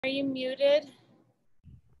Are you muted?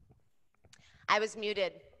 I was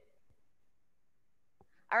muted.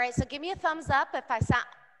 All right, so give me a thumbs up if I sound,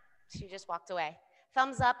 she just walked away.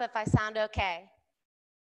 Thumbs up if I sound okay.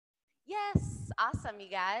 Yes, awesome, you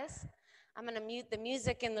guys. I'm gonna mute the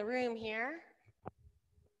music in the room here.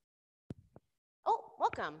 Oh,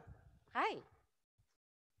 welcome. Hi.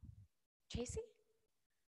 Tracy?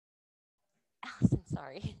 Allison,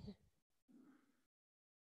 sorry.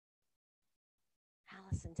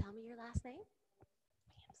 Allison, tell me your last name.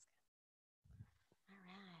 All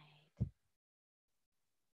right.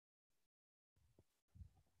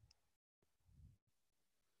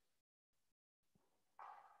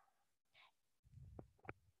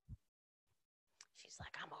 She's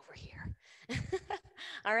like, I'm over here.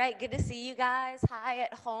 All right, good to see you guys. Hi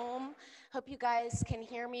at home. Hope you guys can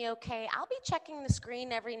hear me okay. I'll be checking the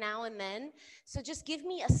screen every now and then, so just give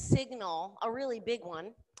me a signal, a really big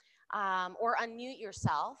one, or unmute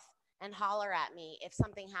yourself and holler at me if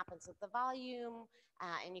something happens with the volume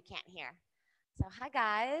and you can't hear. So hi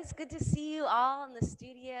guys, good to see you all in the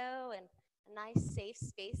studio and a nice safe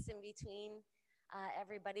space in between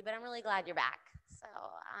everybody, but I'm really glad you're back. So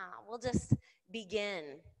we'll just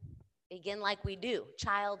begin like we do.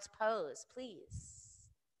 Child's pose, please.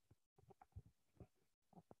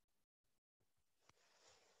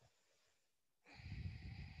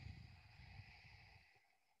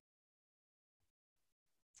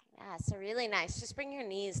 Yeah, so really nice. Just bring your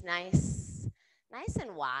knees nice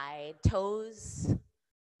and wide. Toes,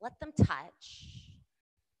 let them touch.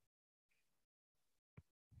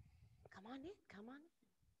 Come on in, come on in.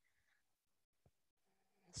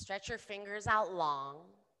 Stretch your fingers out long.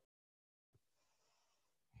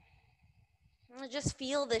 Just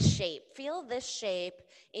feel this shape. Feel this shape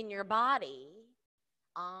in your body,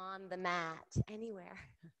 on the mat, anywhere.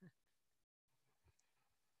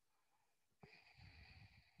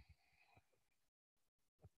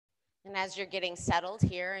 And as you're getting settled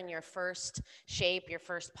here in your first shape, your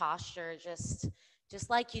first posture, just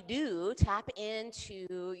like you do, tap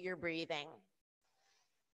into your breathing.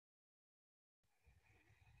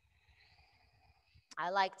 I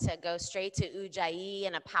like to go straight to Ujjayi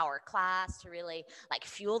in a power class to really like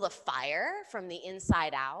fuel the fire from the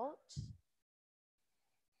inside out.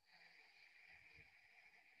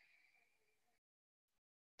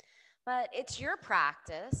 But it's your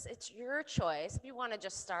practice, it's your choice. If you want to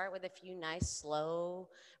just start with a few nice slow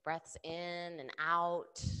breaths in and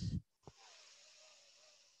out,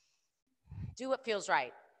 do what feels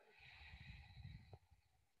right.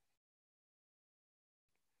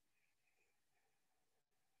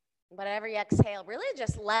 Whatever you exhale, really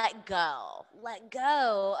just let go. Let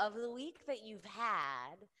go of the week that you've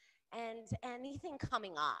had and anything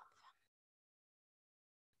coming up.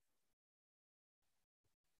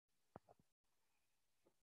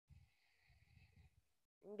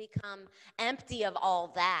 Become empty of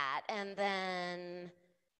all that and then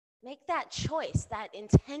make that choice, that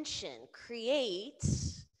intention. Create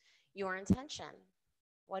your intention.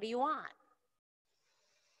 What do you want?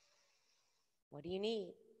 What do you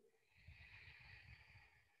need?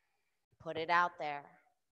 Put it out there.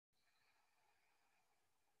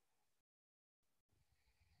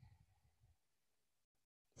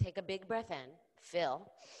 Take a big breath in. Fill.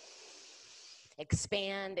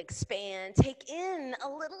 Expand, expand. Take in a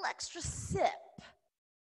little extra sip.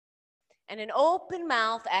 And an open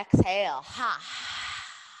mouth exhale. Ha.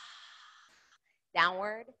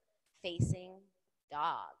 Downward facing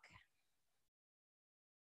dog.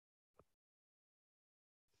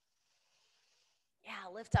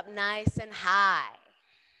 Yeah, lift up nice and high.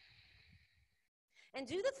 And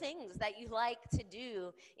do the things that you like to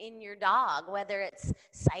do in your dog, whether it's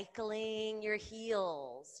cycling your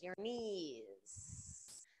heels, your knees,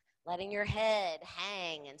 letting your head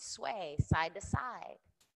hang and sway side to side.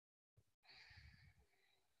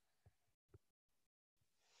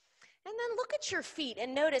 And then look at your feet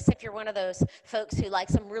and notice if you're one of those folks who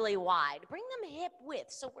likes them really wide. Bring them hip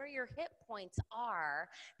width, so where your hip points are,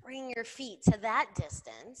 bring your feet to that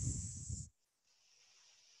distance.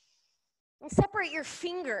 And separate your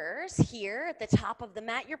fingers here at the top of the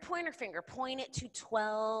mat, your pointer finger, point it to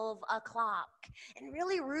 12 o'clock. And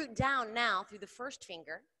really root down now through the first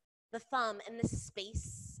finger, the thumb, and the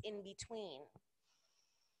space in between.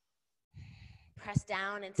 Press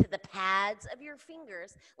down into the pads of your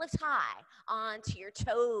fingers. Lift high onto your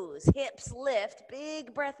toes. Hips lift.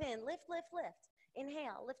 Big breath in. Lift, lift, lift.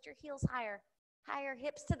 Inhale. Lift your heels higher. Higher,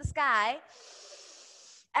 hips to the sky.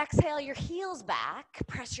 Exhale your heels back.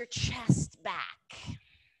 Press your chest back.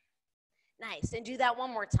 Nice. And do that one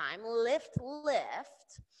more time. Lift,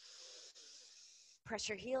 lift. Press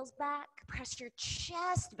your heels back, press your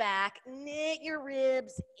chest back, knit your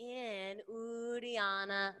ribs in,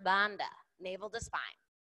 Uddiyana Bandha, navel to spine.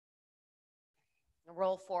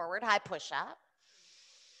 Roll forward, high push-up.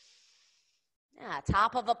 Yeah,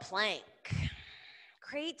 top of a plank.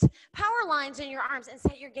 Create power lines in your arms and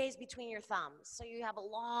set your gaze between your thumbs so you have a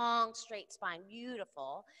long, straight spine.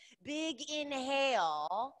 Beautiful. Big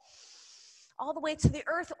inhale all the way to the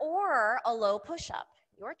earth or a low push-up.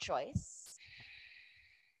 Your choice.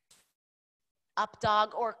 Up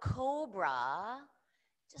dog or cobra.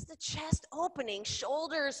 Just the chest opening,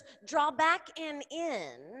 shoulders draw back and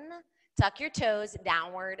in. Tuck your toes,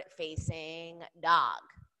 downward facing dog.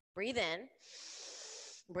 Breathe in,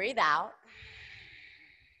 breathe out.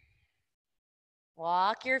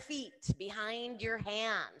 Walk your feet behind your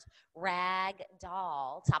hands. Rag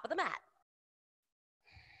doll, top of the mat.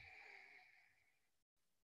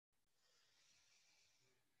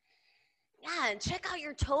 Yeah, and check out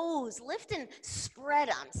your toes. Lift and spread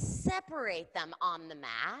them. Separate them on the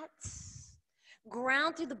mat.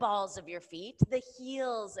 Ground through the balls of your feet, the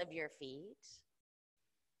heels of your feet.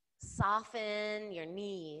 Soften your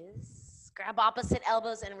knees. Grab opposite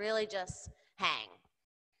elbows and really just hang.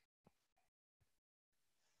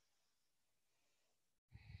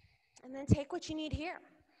 And then take what you need here.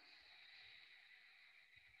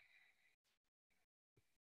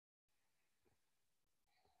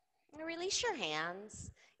 And release your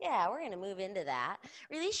hands. Yeah, we're going to move into that.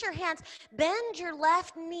 Release your hands. Bend your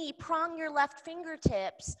left knee. Prong your left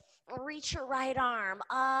fingertips. Reach your right arm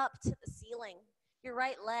up to the ceiling. Your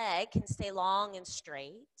right leg can stay long and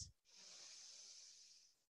straight.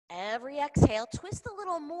 Every exhale, twist a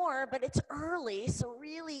little more, but it's early, so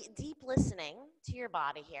really deep listening to your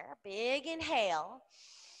body here. Big inhale.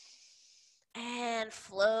 And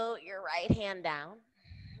float your right hand down.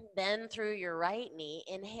 Bend through your right knee.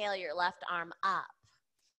 Inhale your left arm up.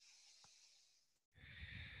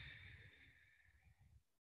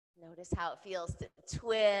 Notice how it feels to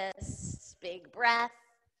twist. Big breath.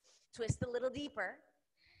 Twist a little deeper.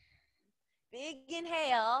 Big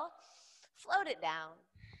inhale. Float it down.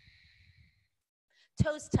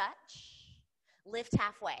 Toes touch. Lift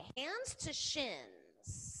halfway. Hands to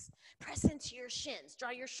shins. Press into your shins. Draw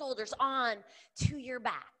your shoulders on to your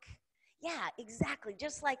back. Yeah, exactly,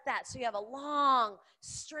 just like that. So you have a long,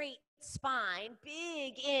 straight spine.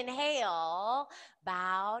 Big inhale,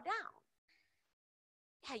 bow down.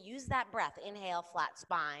 Yeah, use that breath. Inhale, flat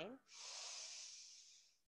spine.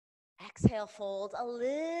 Exhale, fold a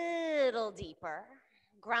little deeper.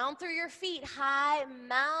 Ground through your feet, high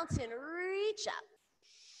mountain, reach up.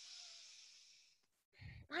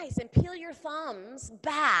 Nice, and peel your thumbs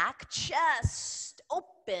back, chest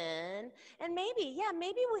open, and maybe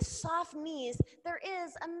with soft knees, there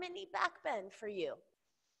is a mini back bend for you.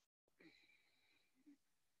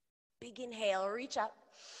 Big inhale, reach up.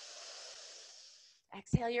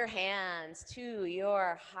 Exhale your hands to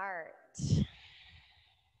your heart.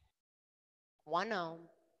 One Om.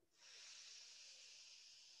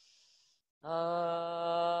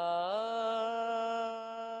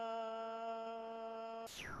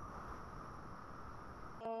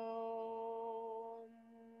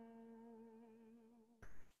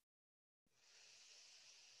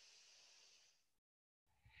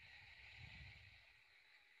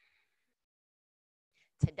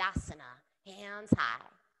 Tadasana, hands high.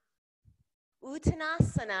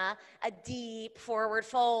 Uttanasana, a deep forward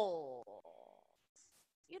fold.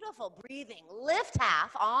 Beautiful breathing. Lift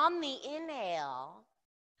half on the inhale.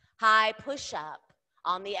 High push up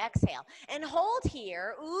on the exhale. And hold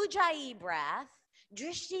here, Ujjayi breath.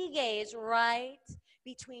 Drishti gaze right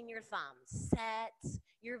between your thumbs. Set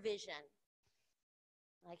your vision.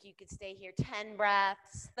 Like you could stay here 10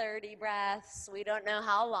 breaths, 30 breaths. We don't know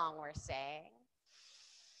how long we're staying.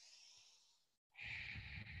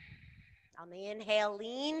 On the inhale,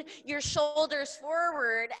 lean your shoulders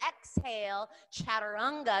forward. Exhale,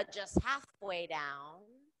 chaturanga, just halfway down.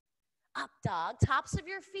 Up dog, tops of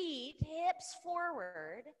your feet, hips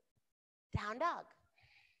forward. Down dog.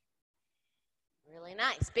 Really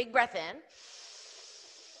nice. Big breath in.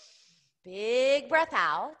 Big breath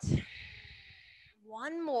out.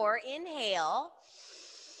 One more. Inhale.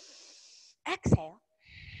 Exhale.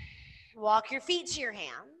 Walk your feet to your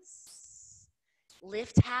hands.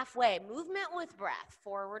 Lift halfway. Movement with breath.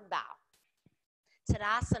 Forward bow.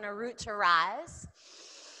 Tadasana, root to rise.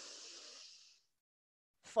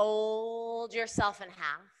 Fold yourself in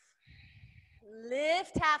half.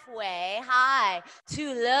 Lift halfway, high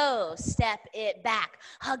to low. Step it back.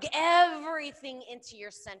 Hug everything into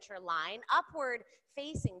your center line. Upward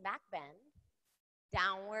facing back bend.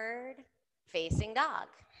 Downward facing dog.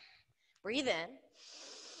 Breathe in.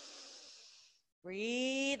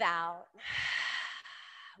 Breathe out.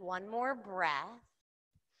 One more breath.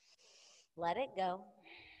 Let it go.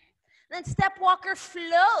 Then step walker,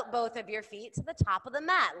 float both of your feet to the top of the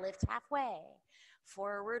mat. Lift halfway.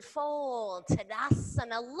 Forward fold,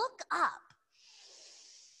 Tadasana. Look up.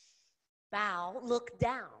 Bow, look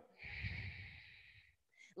down.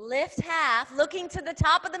 Lift half, looking to the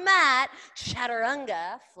top of the mat.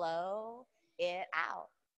 Chaturanga, flow it out.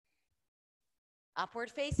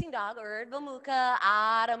 Upward facing dog, Urdhva Mukha,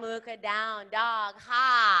 Adho Mukha, down dog,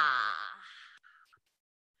 ha.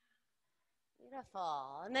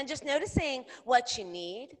 Beautiful. And then just noticing what you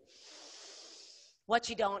need, what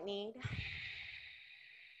you don't need.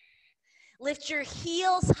 Lift your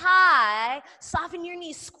heels high, soften your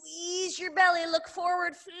knees, squeeze your belly, look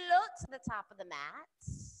forward, float to the top of the mat.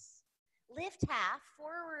 Lift half,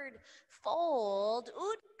 forward fold,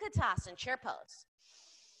 Utkatasana, chair pose.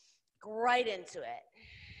 Right into it.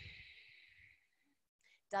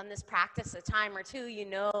 Done this practice a time or two, you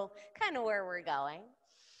know kind of where we're going.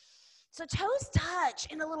 So toes touch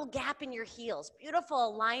in a little gap in your heels. Beautiful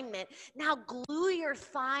alignment. Now glue your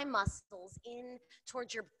thigh muscles in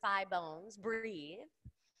towards your thigh bones. Breathe.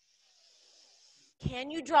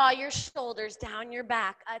 Can you draw your shoulders down your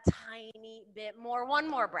back a tiny bit more? One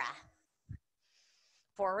more breath.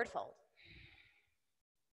 Forward fold.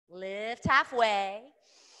 Lift halfway.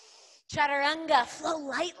 Chaturanga, flow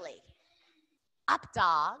lightly. Up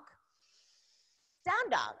dog. Down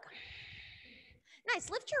dog.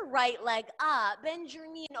 Nice, lift your right leg up, bend your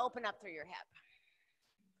knee and open up through your hip.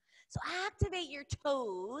 So activate your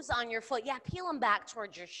toes on your foot. Yeah, peel them back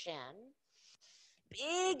towards your shin.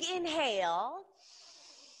 Big inhale.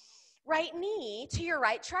 Right knee to your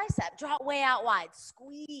right tricep. Draw it way out wide.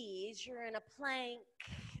 Squeeze, you're in a plank.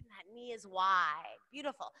 That knee is wide.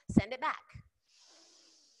 Beautiful, send it back.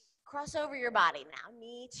 Cross over your body now.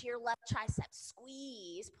 Knee to your left tricep.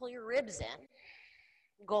 Squeeze, pull your ribs in.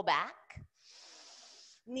 Go back.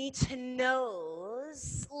 Knee to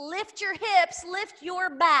nose. Lift your hips, lift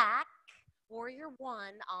your back. Warrior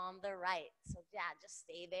one on the right. So yeah, just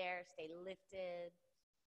stay there, stay lifted.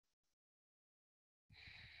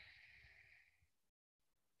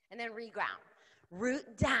 And then reground.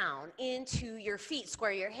 Root down into your feet.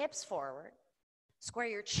 Square your hips forward. Square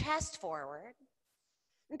your chest forward.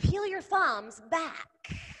 And peel your thumbs back.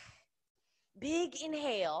 Big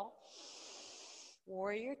inhale.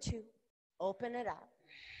 Warrior two. Open it up.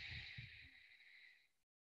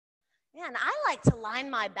 Yeah, and I like to line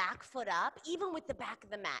my back foot up, even with the back of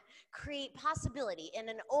the mat. Create possibility and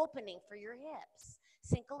an opening for your hips.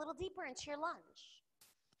 Sink a little deeper into your lunge.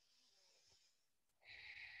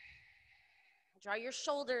 Draw your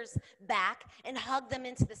shoulders back and hug them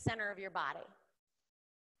into the center of your body.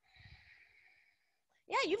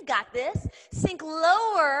 Yeah, you've got this. Sink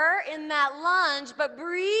lower in that lunge, but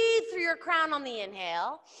breathe through your crown on the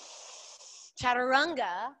inhale.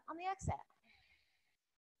 Chaturanga on the exhale.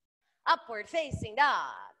 Upward facing dog.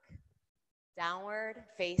 Downward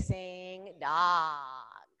facing dog.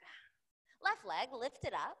 Left leg, lift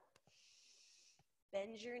it up.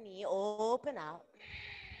 Bend your knee, open up.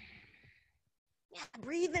 Yeah,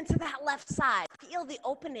 breathe into that left side. Feel the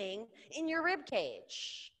opening in your rib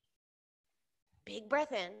cage. Big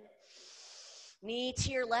breath in. Knee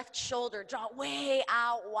to your left shoulder. Draw way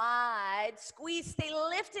out wide. Squeeze, stay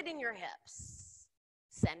lifted in your hips.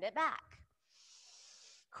 Send it back.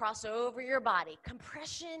 Cross over your body.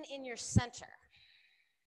 Compression in your center.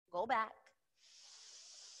 Go back.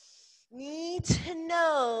 Knee to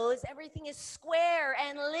nose. Everything is square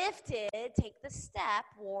and lifted. Take the step.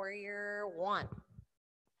 Warrior one.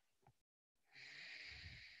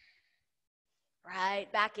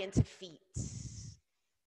 Right back into feet.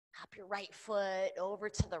 Hop your right foot over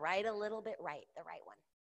to the right a little bit. Right, the right one.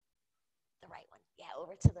 The right one. Yeah,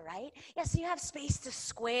 over to the right. Yeah, so you have space to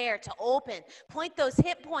square, to open. Point those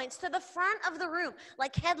hip points to the front of the room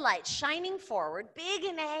like headlights shining forward. Big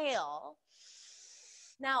inhale.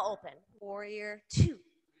 Now open. Warrior two.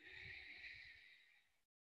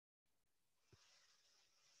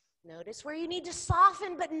 Notice where you need to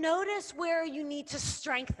soften, but notice where you need to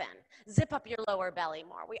strengthen. Zip up your lower belly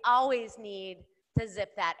more. We always need to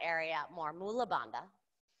zip that area up more. Mula Bandha.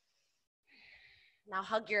 Now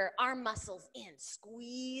hug your arm muscles in.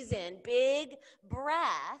 Squeeze in. Big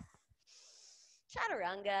breath.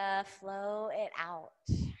 Chaturanga. Flow it out.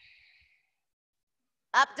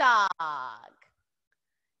 Up dog.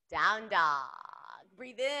 Down dog.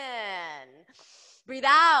 Breathe in. Breathe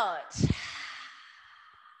out.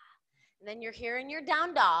 And then you're here in your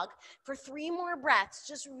down dog for 3 more breaths,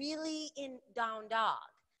 just really in down dog.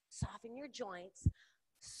 Soften your joints,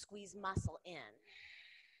 Squeeze muscle in.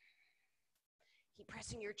 Keep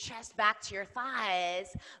pressing your chest back to your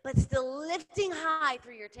thighs, but still lifting high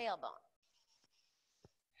through your tailbone.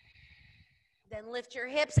 Then lift your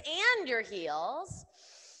hips and your heels.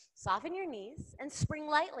 Soften your knees and spring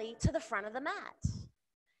lightly to the front of the mat.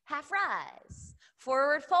 Half rise.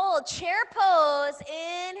 Forward fold, chair pose.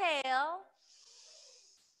 Inhale.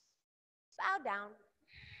 Bow down.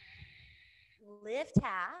 Lift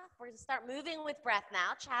half. We're going to start moving with breath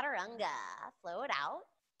now. Chaturanga. Flow it out.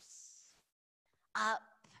 Up.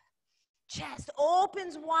 Chest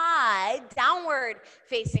opens wide. Downward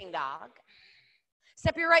facing dog.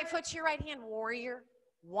 Step your right foot to your right hand. Warrior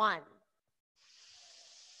one.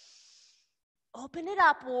 Open it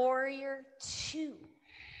up. Warrior two.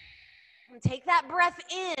 And take that breath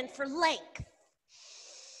in for length.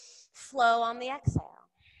 Flow on the exhale.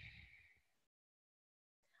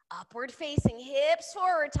 Upward facing, hips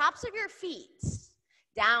forward, tops of your feet.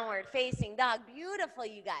 Downward facing dog. Beautiful,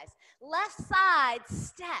 you guys. Left side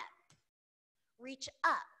step. Reach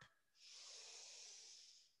up.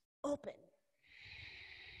 Open.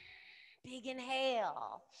 Big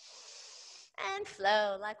inhale. And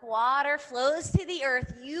flow like water flows to the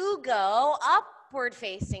earth. You go upward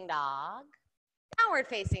facing dog. Downward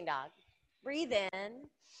facing dog. Breathe in.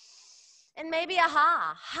 And maybe a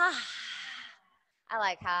ha. Ha. I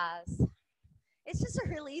like ha's. It's just a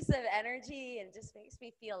release of energy and just makes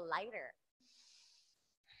me feel lighter.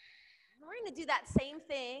 We're going to do that same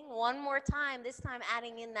thing one more time, this time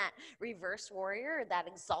adding in that reverse warrior, or that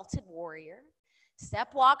exalted warrior.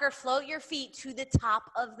 Step, walk, or float your feet to the top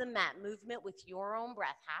of the mat. Movement with your own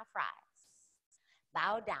breath. Half rise.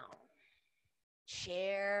 Bow down.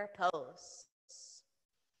 Chair pose.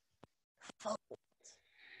 Fold.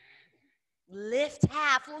 Lift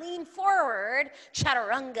half, lean forward,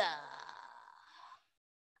 chaturanga.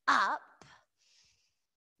 Up,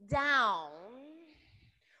 down.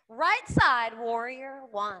 Right side, warrior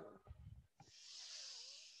one.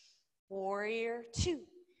 Warrior two.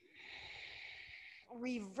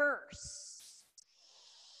 Reverse.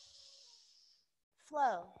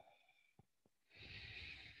 Flow.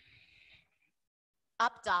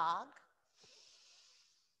 Up dog.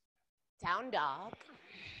 Down dog.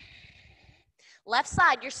 Left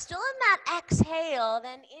side, you're still in that exhale,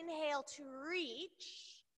 then inhale to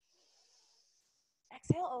reach.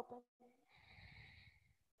 Exhale, open.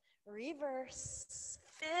 Reverse.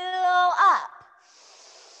 Fill up.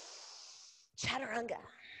 Chaturanga.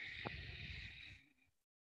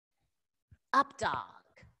 Up dog.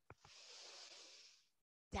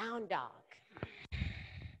 Down dog.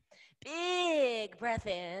 Big breath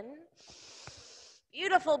in.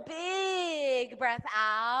 Beautiful, big breath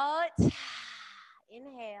out.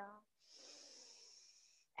 Inhale.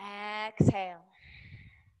 Exhale.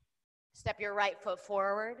 Step your right foot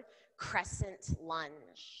forward. Crescent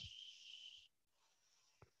lunge.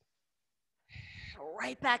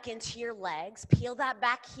 Right back into your legs. Peel that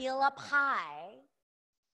back heel up high.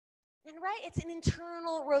 And right, it's an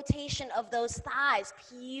internal rotation of those thighs,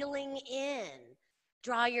 peeling in.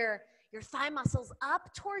 Draw your thigh muscles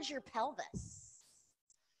up towards your pelvis.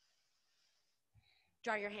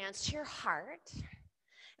 Draw your hands to your heart.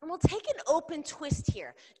 And we'll take an open twist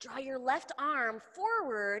here. Draw your left arm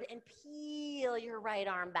forward and peel your right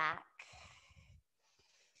arm back.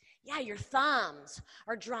 Yeah, your thumbs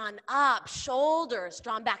are drawn up, shoulders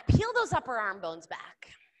drawn back. Peel those upper arm bones back.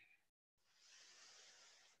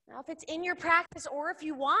 Now, if it's in your practice or if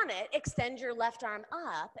you want it, extend your left arm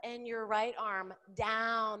up and your right arm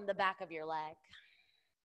down the back of your leg.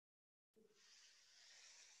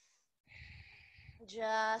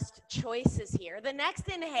 Just choices here. The next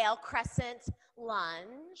inhale, crescent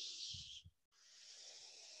lunge.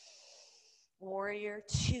 Warrior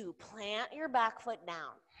two. Plant your back foot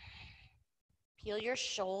down. Peel your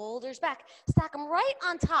shoulders back. Stack them right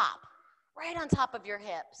on top of your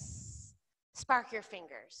hips. Spark your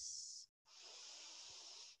fingers.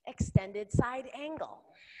 Extended side angle.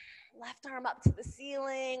 Left arm up to the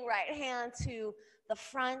ceiling, right hand to the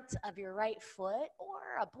front of your right foot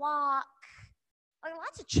or a block. Like,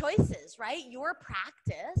 lots of choices, right? Your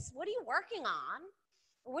practice. What are you working on?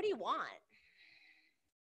 Or what do you want?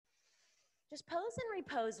 Just pose and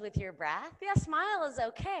repose with your breath. Yeah, smile is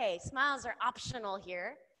okay. Smiles are optional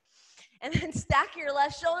here. And then stack your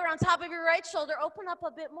left shoulder on top of your right shoulder. Open up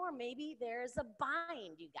a bit more. Maybe there's a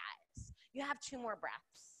bind, you guys. You have 2 more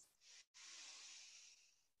breaths.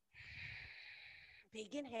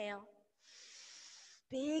 Big inhale.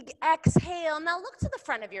 Big exhale. Now look to the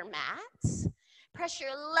front of your mat. Press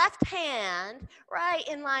your left hand right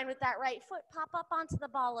in line with that right foot. Pop up onto the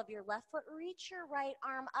ball of your left foot. Reach your right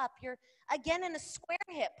arm up. You're again in a square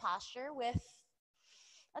hip posture with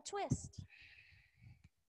a twist.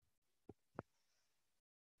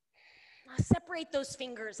 Now separate those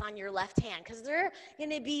fingers on your left hand because they're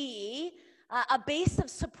going to be a base of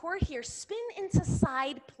support here. Spin into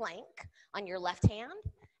side plank on your left hand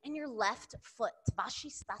and your left foot,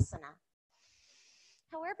 Vashisthasana.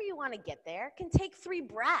 However you want to get there, can take 3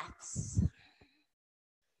 breaths.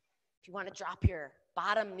 If you want to drop your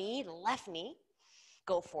bottom knee to left knee,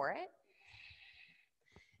 go for it.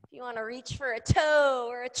 If you want to reach for a toe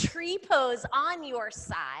or a tree pose on your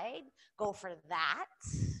side, go for that.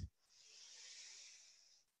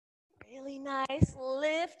 Really nice.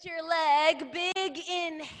 Lift your leg. Big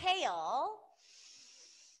inhale.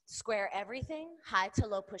 Square everything. High to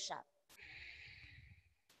low push up.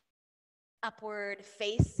 Upward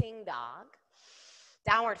facing dog.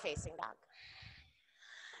 Downward facing dog.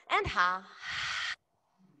 And ha.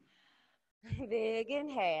 Big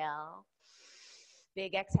inhale.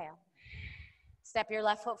 Big exhale. Step your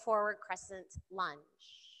left foot forward, crescent lunge.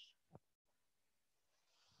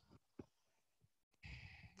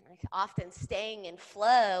 Often staying in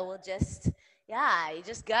flow will just, you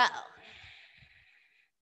just go.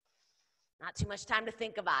 Not too much time to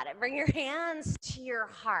think about it. Bring your hands to your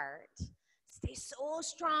heart. Stay so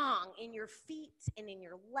strong in your feet and in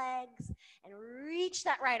your legs and reach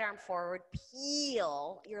that right arm forward.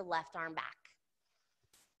 Peel your left arm back.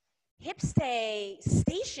 Hips stay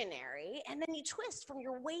stationary and then you twist from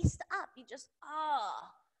your waist up. You just,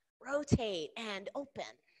 rotate and open.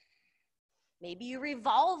 Maybe you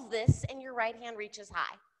revolve this and your right hand reaches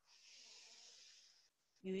high.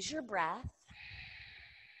 Use your breath.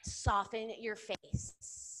 Soften your face.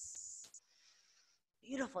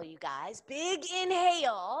 Beautiful, you guys. Big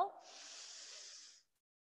inhale.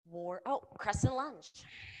 Crescent lunge.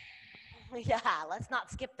 Yeah, let's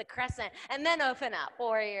not skip the crescent. And then open up.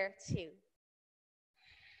 Warrior 2.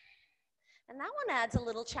 And that one adds a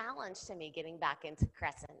little challenge to me, getting back into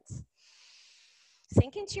crescent.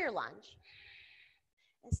 Sink into your lunge.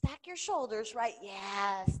 And stack your shoulders, right?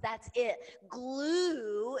 Yes, that's it.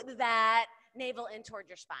 Glue that navel in toward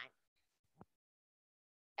your spine.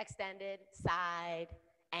 Extended, side,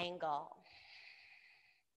 angle.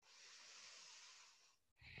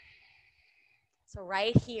 So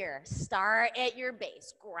right here, start at your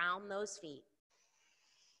base. Ground those feet.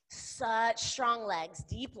 Such strong legs,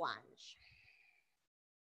 deep lunge.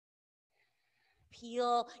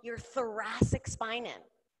 Peel your thoracic spine in.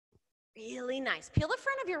 Really nice. Peel the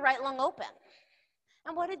front of your right lung open.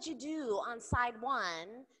 And what did you do on side 1?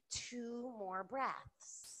 2 more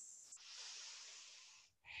breaths.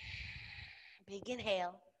 Big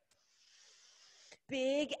inhale.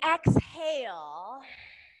 Big exhale.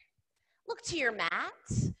 Look to your mat.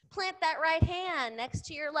 Plant that right hand next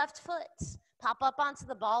to your left foot. Pop up onto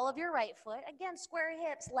the ball of your right foot. Again, square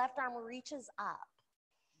hips. Left arm reaches up.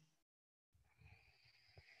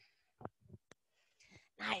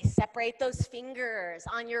 Nice. Separate those fingers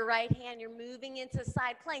on your right hand. You're moving into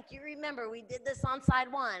side plank. You remember we did this on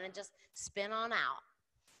side 1 and just spin on out.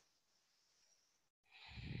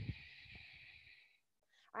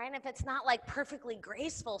 All right, and if it's not like perfectly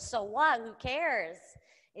graceful, so what? Who cares?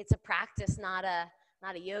 It's a practice, not a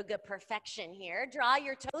yoga perfection here. Draw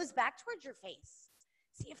your toes back towards your face.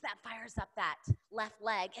 See if that fires up that left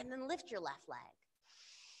leg, and then lift your left leg.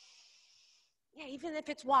 Yeah, even if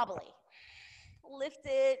it's wobbly. Lift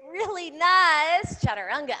it really nice.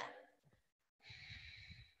 Chaturanga.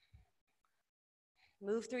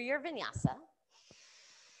 Move through your vinyasa.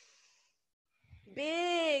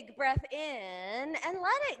 Big breath in and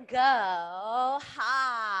let it go.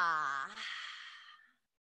 Ha.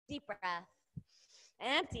 Deep breath.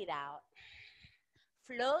 Empty it out.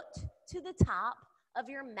 Float to the top of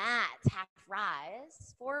your mat. Half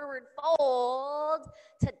rise. Forward fold.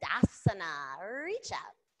 Tadasana. Reach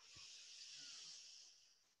up.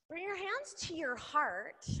 Bring your hands to your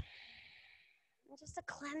heart. And just a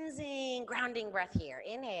cleansing, grounding breath here.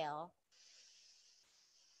 Inhale.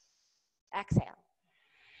 Exhale.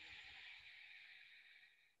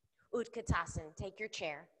 Utkatasana. Take your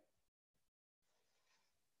chair.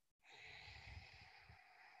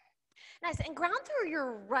 Nice. And ground through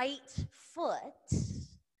your right foot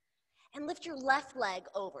and lift your left leg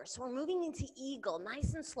over. So we're moving into eagle.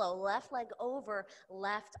 Nice and slow. Left leg over,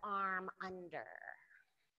 left arm under.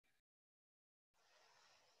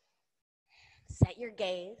 Set your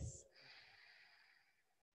gaze.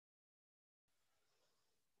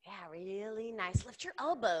 Yeah, really nice. Lift your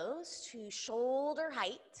elbows to shoulder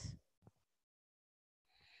height.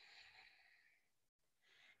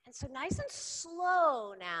 And so nice and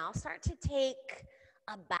slow now, start to take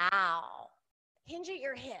a bow. Hinge at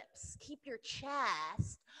your hips. Keep your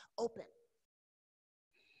chest open.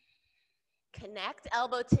 Connect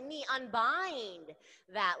elbow to knee. Unbind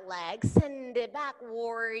that leg. Send it back.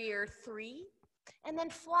 Warrior 3. And then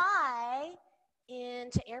fly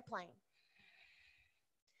into airplane.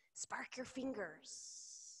 Spark your fingers.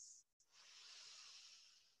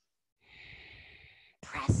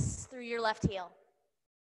 Press through your left heel.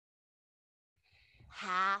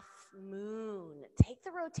 Half moon. Take the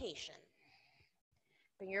rotation.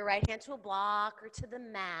 Bring your right hand to a block or to the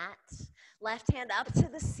mat. Left hand up to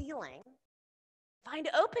the ceiling. Find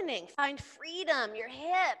opening. Find freedom. Your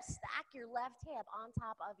hips. Stack your left hip on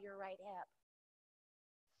top of your right hip.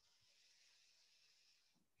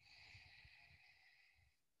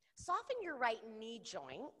 Soften your right knee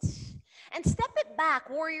joint and step it back,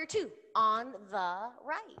 warrior 2, on the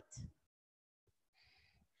right.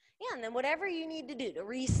 Yeah, and then whatever you need to do to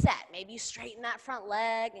reset. Maybe you straighten that front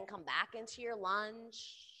leg and come back into your lunge.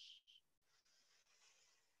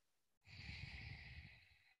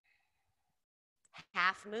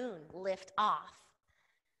 Half moon, lift off.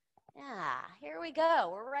 Yeah, here we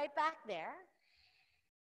go. We're right back there.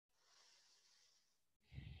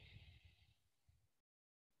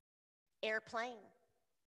 Airplane.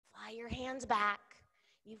 Fly your hands back.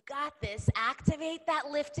 You've got this. Activate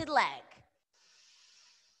that lifted leg.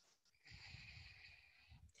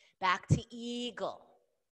 Back to eagle.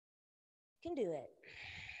 You can do it.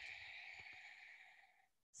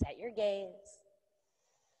 Set your gaze.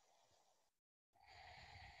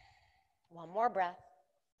 One more breath.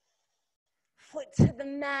 Foot to the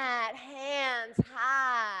mat, hands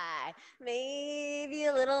high. Maybe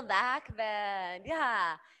a little back bend.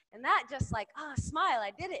 Yeah. And that just like, oh, smile,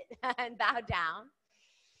 I did it. And bow down.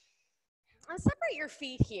 Now separate your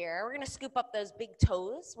feet here. We're going to scoop up those big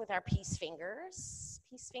toes with our peace fingers.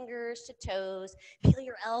 Peace fingers to toes. Feel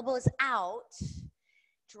your elbows out.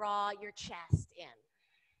 Draw your chest in.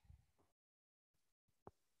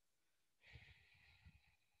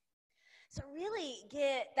 So really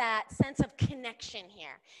get that sense of connection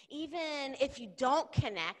here. Even if you don't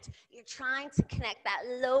connect, you're trying to connect that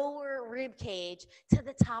lower rib cage to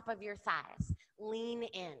the top of your thighs. Lean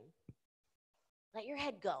in. Let your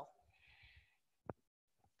head go.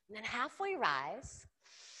 And then halfway rise.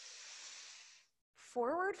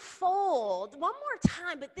 Forward fold. One more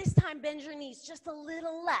time, but this time bend your knees just a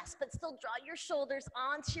little less, but still draw your shoulders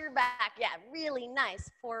onto your back. Yeah, really nice.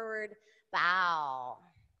 Forward bow.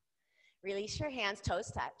 Release your hands,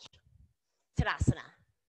 toes touch. Tadasana.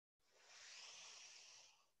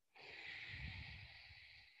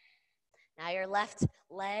 Now your left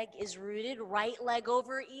leg is rooted, right leg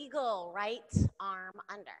over eagle, right arm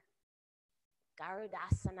under.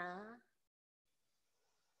 Garudasana.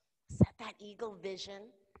 Set that eagle vision.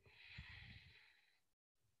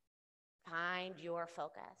 Find your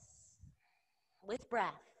focus with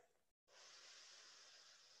breath.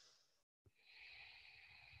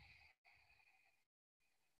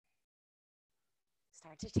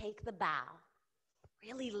 Start to take the bow.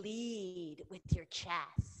 Really lead with your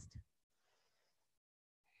chest.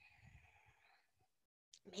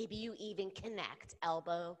 Maybe you even connect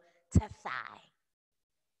elbow to thigh.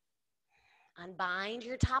 Unbind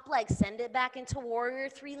your top leg. Send it back into warrior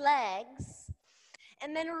 3 legs.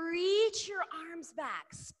 And then reach your arms back.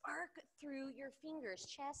 Spark through your fingers.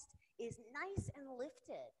 Chest is nice and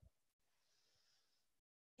lifted.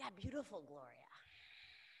 Yeah, beautiful, Gloria.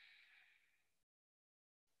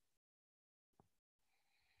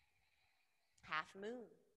 Half moon.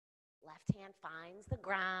 Left hand finds the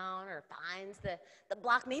ground or finds the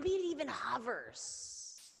block. Maybe it even hovers.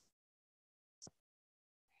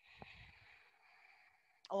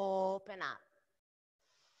 Open up.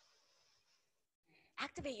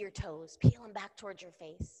 Activate your toes. Peel them back towards your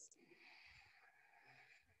face.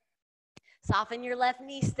 Soften your left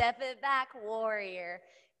knee. Step it back. Warrior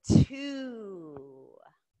 2.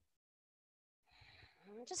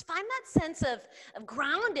 Just find that sense of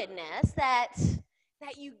groundedness that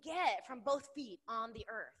you get from both feet on the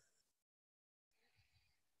earth.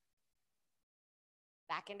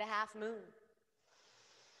 Back into half moon.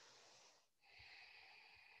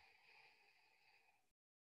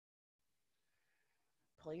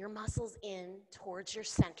 Pull your muscles in towards your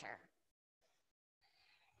center.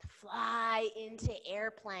 Fly into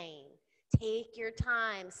airplane. Take your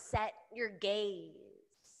time. Set your gaze.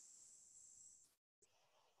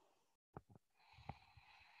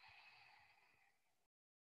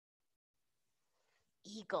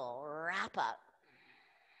 Eagle, wrap up.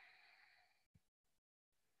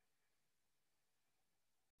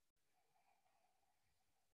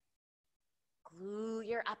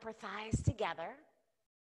 your upper thighs together.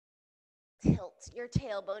 Tilt your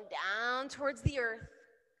tailbone down towards the earth.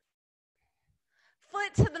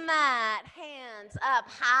 Foot to the mat, hands up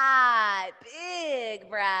high, big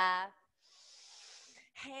breath.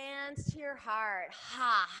 Hands to your heart,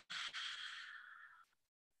 ha.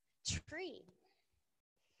 Tree.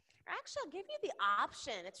 Actually, I'll give you the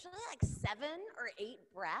option. It's really like 7 or 8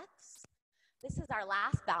 breaths. This is our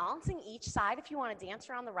last balancing each side. If you want to dance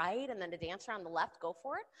around the right and then to dance around the left, go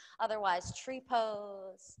for it. Otherwise, tree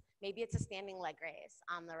pose. Maybe it's a standing leg raise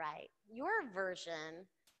on the right. Your version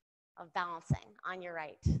of balancing on your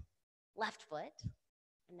right left foot,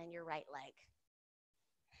 and then your right leg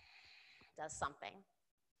does something.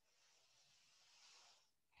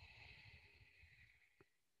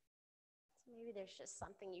 So maybe there's just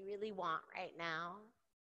something you really want right now.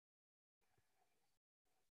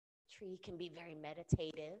 Tree can be very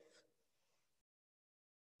meditative.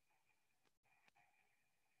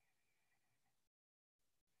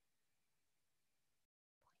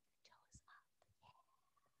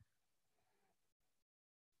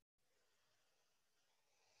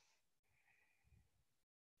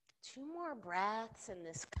 Two more breaths and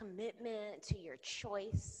this commitment to your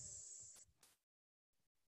choice.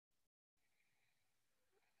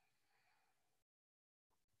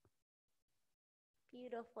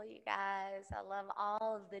 Beautiful, you guys. I love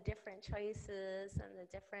all of the different choices and the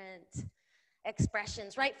different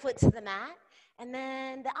expressions. Right foot to the mat, and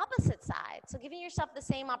then the opposite side. So giving yourself the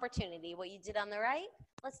same opportunity. What you did on the right,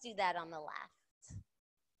 let's do that on the left.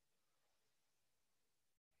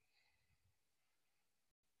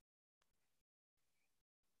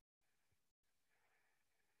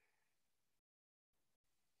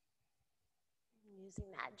 Using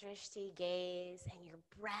that drishti gaze and your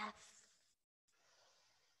breath.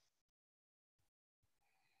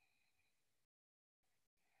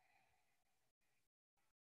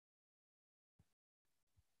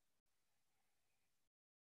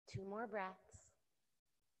 Two more breaths.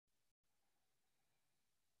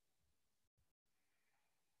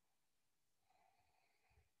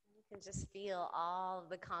 You can just feel all of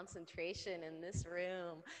the concentration in this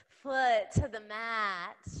room. Foot to the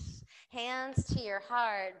mat, hands to your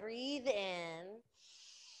heart. Breathe in,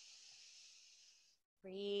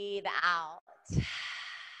 breathe out.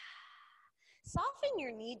 Soften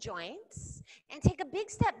your knee joints and take a big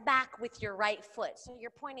step back with your right foot. So you're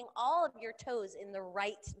pointing all of your toes in the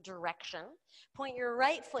right direction. Point your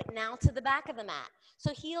right foot now to the back of the mat.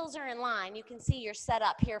 So heels are in line. You can see you're set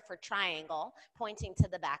up here for triangle, pointing to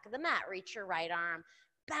the back of the mat. Reach your right arm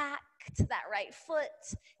back to that right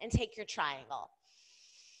foot and take your triangle.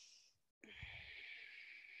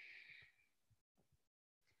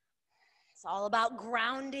 It's all about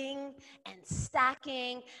grounding and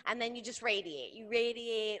stacking, and then you just radiate. You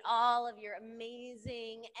radiate all of your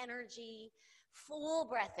amazing energy. Full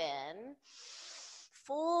breath in,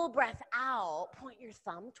 full breath out. Point your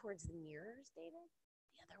thumb towards the mirrors, David.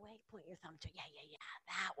 The other way, point your thumb to, yeah,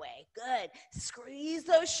 that way. Good. Squeeze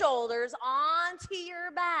those shoulders onto your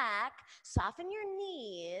back. Soften your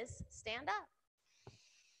knees. Stand up.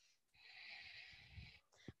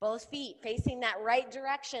 Both feet facing that right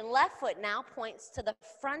direction. Left foot now points to the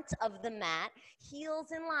front of the mat.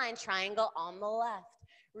 Heels in line, triangle on the left.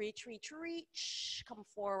 Reach, reach, reach. Come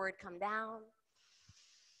forward, come down.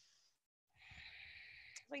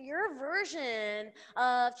 For your version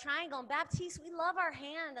of triangle and Baptiste, we love our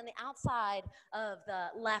hand on the outside of the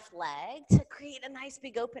left leg to create a nice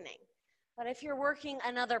big opening. But if you're working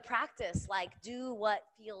another practice, like do what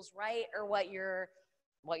feels right or what you're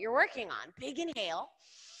working on. Big inhale.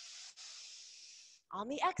 On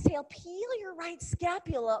the exhale, peel your right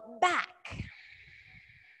scapula back.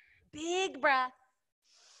 Big breath.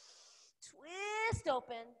 Twist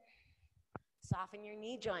open. Soften your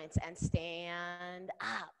knee joints and stand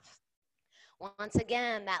up. Once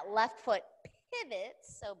again, that left foot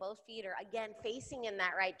pivots, so both feet are again facing in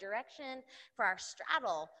that right direction. For our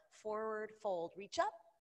straddle, forward fold, reach up,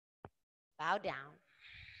 bow down.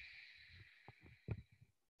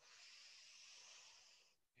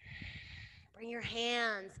 Bring your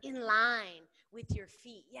hands in line with your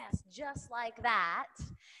feet. Yes, just like that.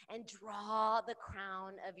 And draw the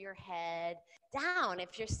crown of your head down.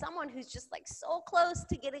 If you're someone who's just like so close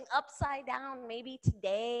to getting upside down, maybe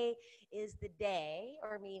today is the day,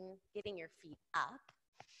 or getting your feet up.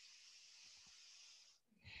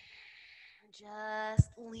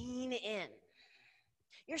 Just lean in.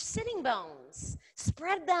 Your sitting bones,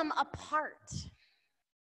 spread them apart.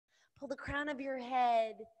 Pull the crown of your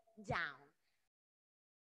head down.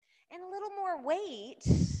 And a little more weight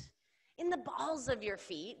in the balls of your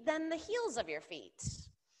feet than the heels of your feet.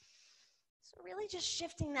 So Really just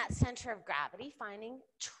shifting that center of gravity, finding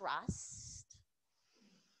trust.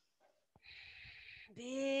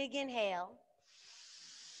 Big inhale.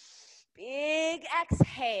 Big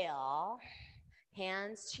exhale.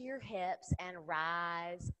 Hands to your hips and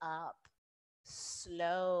rise up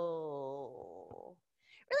slow.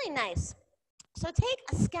 Really nice. So take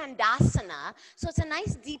a skandasana. So it's a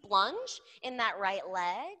nice deep lunge in that right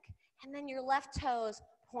leg. And then your left toes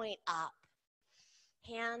point up.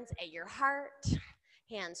 Hands at your heart.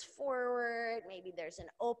 Hands forward. Maybe there's an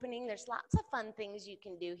opening. There's lots of fun things you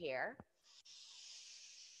can do here.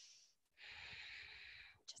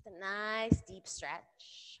 Just a nice deep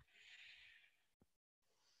stretch.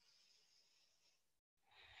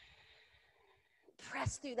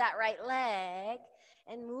 Press through that right leg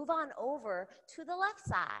and move on over to the left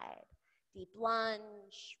side. Deep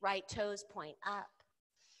lunge, right toes point up.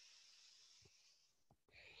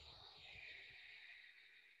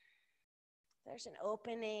 There's an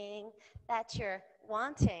opening that you're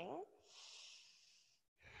wanting.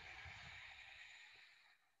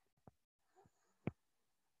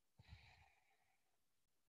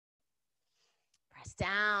 Press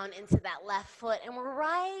down into that left foot, and we're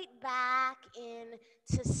right back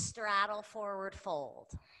into straddle forward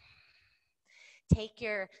fold. Take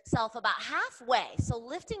yourself about halfway, so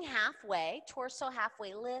lifting halfway, torso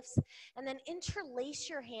halfway lifts, and then interlace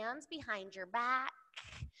your hands behind your back,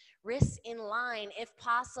 wrists in line if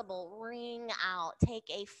possible, ring out, take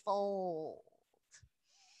a fold.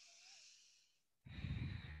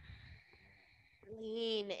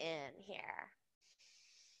 Lean in here.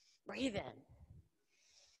 Breathe in.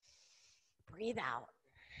 Breathe out.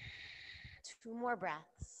 2 more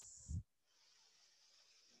breaths.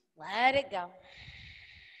 Let it go.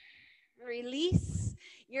 Release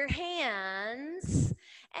your hands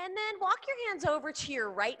and then walk your hands over to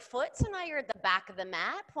your right foot. So now you're at the back of the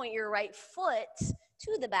mat. Point your right foot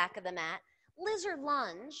to the back of the mat. Lizard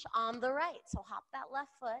lunge on the right. So hop that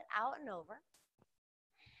left foot out and over.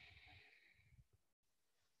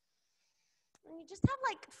 And you just have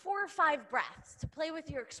like 4 or 5 breaths to play with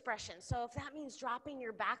your expression. So if that means dropping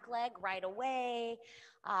your back leg right away,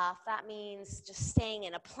 if that means just staying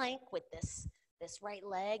in a plank with this right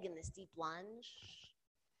leg and this deep lunge.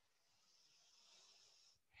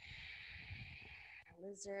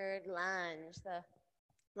 Lizard lunge, the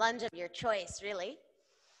lunge of your choice, really.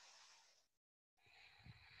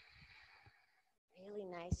 Really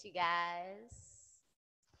nice, you guys.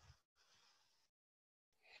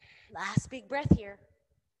 Last big breath here.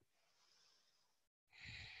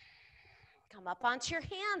 Come up onto your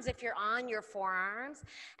hands if you're on your forearms.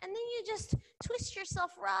 And then you just twist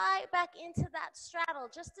yourself right back into that straddle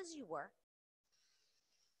just as you were.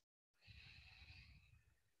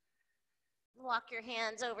 Walk your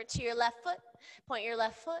hands over to your left foot. Point your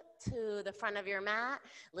left foot to the front of your mat.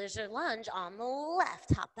 Lizard lunge on the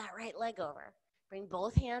left. Hop that right leg over. Bring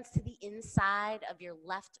both hands to the inside of your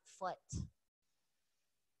left foot.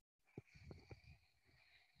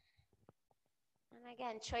 And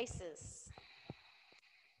again, choices.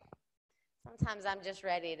 Sometimes I'm just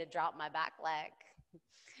ready to drop my back leg.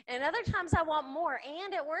 And other times I want more,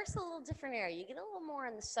 and it works a little different area. You get a little more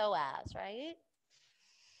in the psoas, right?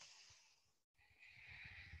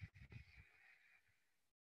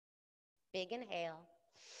 Big inhale.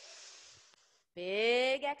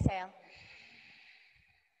 Big exhale.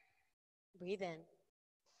 Breathe in.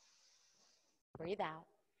 Breathe out.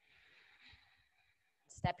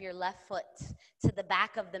 Step your left foot to the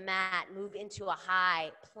back of the mat. Move into a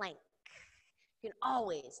high plank. You can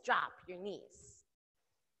always drop your knees.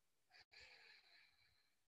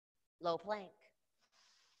 Low plank.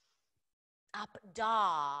 Up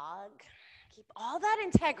dog. Keep all that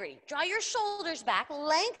integrity. Draw your shoulders back.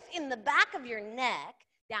 Length in the back of your neck.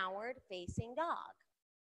 Downward facing dog.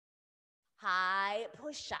 High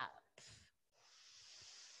push up.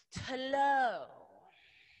 To low.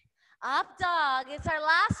 Up dog, it's our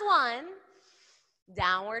last one.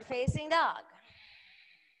 Downward facing dog.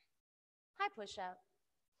 High push up.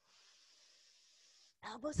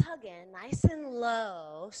 Elbows hug in, nice and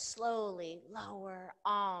low. Slowly lower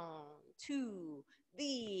on to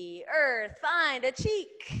the earth. Find a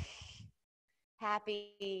cheek.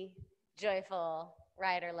 Happy, joyful,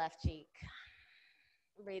 right or left cheek.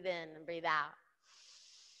 Breathe in and breathe out.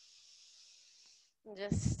 And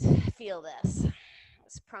just feel this.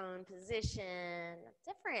 Prone position, a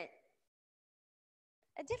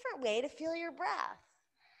different way to feel your breath.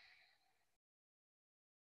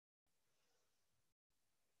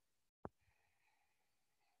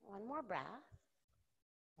 One more breath.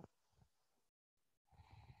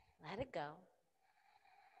 Let it go.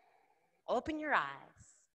 Open your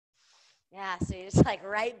eyes. Yeah, so you're just like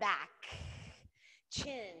right back.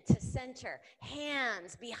 Chin to center,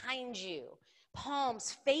 hands behind you,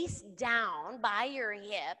 palms face down by your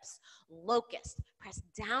hips, locust. Press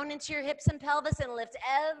down into your hips and pelvis and lift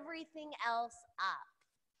everything else up.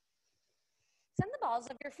 Send the balls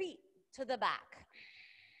of your feet to the back.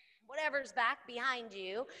 Whatever's back behind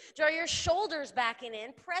you, draw your shoulders back and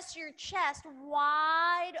in, press your chest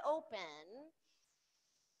wide open,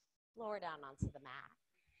 lower down onto the mat.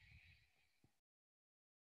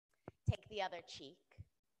 Take the other cheek.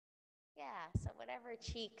 Yeah, so whatever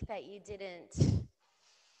cheek that you didn't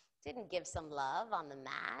give some love on the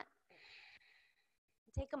mat,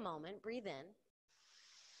 take a moment, breathe in,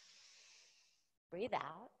 breathe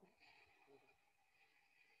out.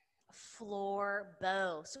 Floor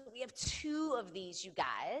bow. So we have 2 of these, you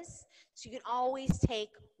guys. So you can always take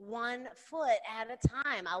 1 foot at a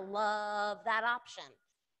time. I love that option.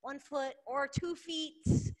 1 foot or 2 feet.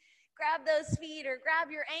 Grab those feet or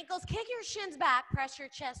grab your ankles. Kick your shins back. Press your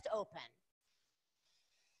chest open.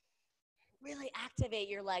 Really activate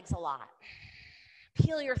your legs a lot.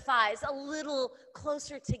 Peel your thighs a little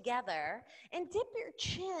closer together and dip your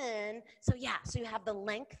chin. So you have the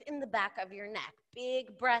length in the back of your neck.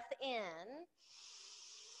 Big breath in.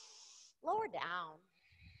 Lower down.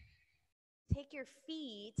 Take your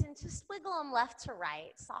feet and just wiggle them left to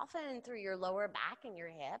right. Soften through your lower back and your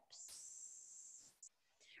hips.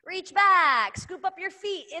 Reach back, scoop up your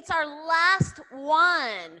feet. It's our last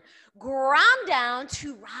one. Ground down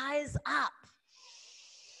to rise up.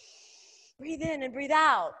 Breathe in and breathe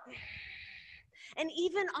out. And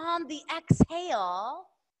even on the exhale,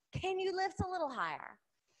 can you lift a little higher?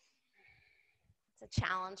 It's a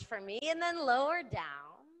challenge for me. And then lower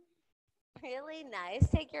down. Really nice.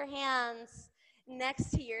 Take your hands next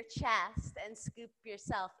to your chest and scoop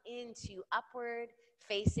yourself into upward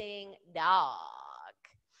facing dog.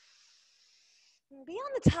 Be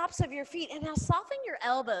on the tops of your feet and now soften your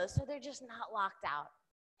elbows so they're just not locked out.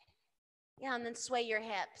 Yeah, and then sway your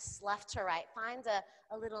hips left to right. Find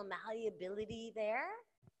a little malleability there,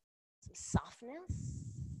 some softness.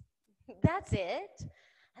 That's it.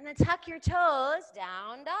 And then tuck your toes,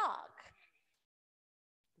 down dog.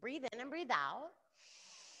 Breathe in and breathe out.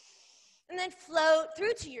 And then float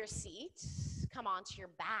through to your seat. Come onto your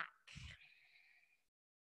back.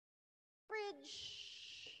 Bridge.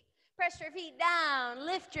 Press your feet down.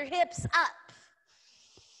 Lift your hips up.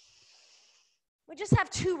 We just have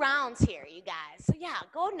 2 rounds here, you guys. So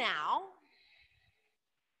go now.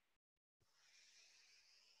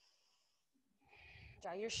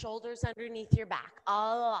 Draw your shoulders underneath your back a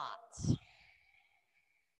lot.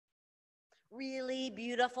 Really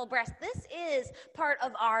beautiful breath. This is part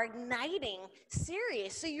of our igniting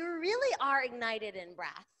series. So you really are ignited in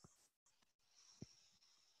breath.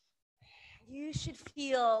 You should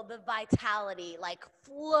feel the vitality like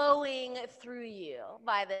flowing through you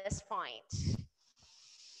by this point.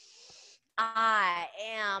 I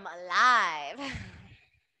am alive.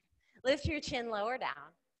 Lift your chin lower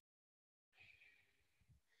down.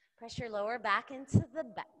 Press your lower back into the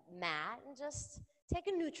mat and just take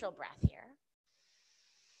a neutral breath here.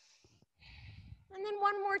 And then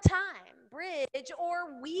one more time, bridge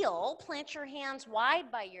or wheel. Plant your hands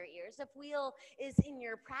wide by your ears. If wheel is in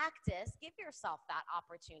your practice, give yourself that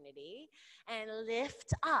opportunity and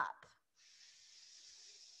lift up.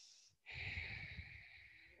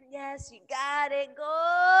 Yes, you got it.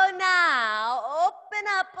 Go now. Open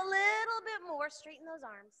up a little bit more. Straighten those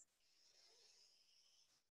arms.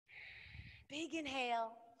 Big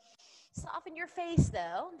inhale. Soften your face,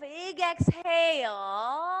 though. Big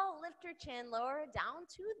exhale. Lift your chin, lower down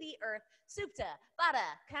to the earth. Supta, Baddha,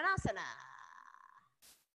 Konasana.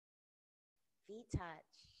 Feet touch,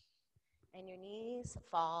 and your knees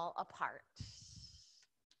fall apart.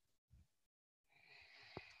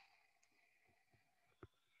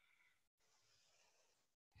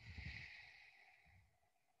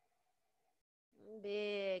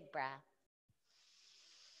 Big breath.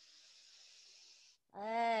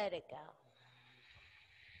 Let it go.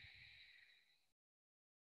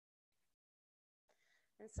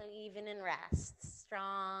 And so even in rest,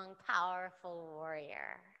 strong, powerful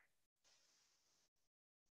warrior.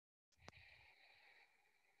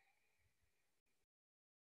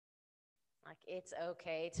 Like it's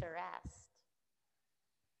okay to rest.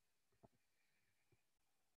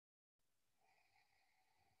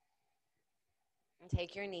 And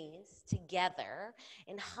take your knees together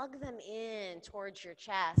and hug them in towards your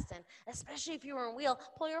chest. And especially if you were in wheel,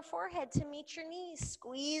 pull your forehead to meet your knees.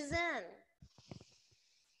 Squeeze in.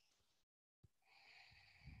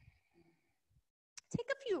 take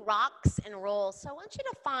a few rocks and rolls. So I want you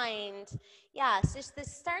to find, just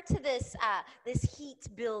this start to this this heat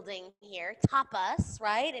building here, tapas,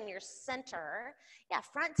 right, in your center. Yeah,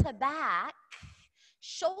 front to back,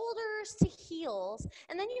 shoulders to heels,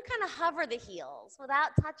 and then you kind of hover the heels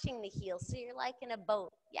without touching the heels. So you're like in a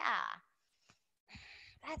boat. Yeah.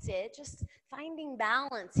 That's it. Just finding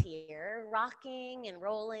balance here, rocking and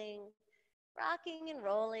rolling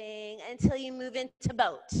until you move into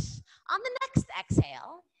boat. On the next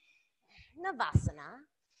exhale, Navasana.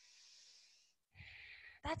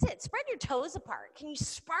 That's it. Spread your toes apart. Can you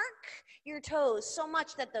spark your toes so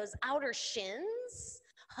much that those outer shins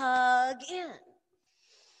hug in?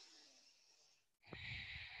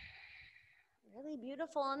 Really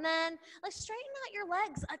beautiful. And then let's straighten out your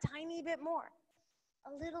legs a tiny bit more.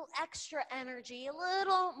 A little extra energy, a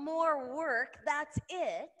little more work. That's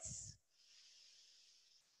it.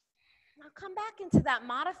 Now come back into that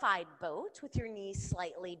modified boat with your knees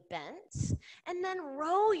slightly bent, and then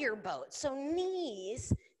row your boat. So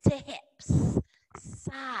knees to hips,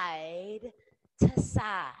 side to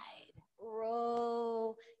side.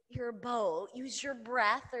 Row your boat. Use your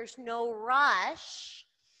breath. There's no rush.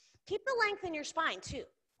 Keep the length in your spine too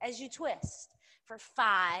as you twist. For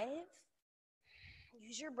 5,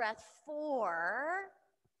 use your breath. 4,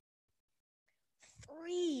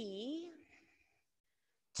 3,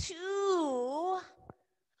 2,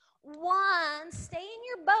 1. Stay in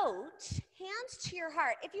your boat, hands to your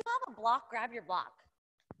heart. If you have a block, grab your block.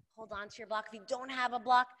 Hold on to your block. If you don't have a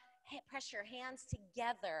block, press your hands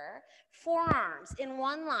together. Forearms in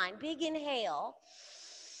one line. Big inhale.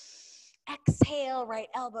 Exhale, right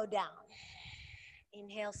elbow down.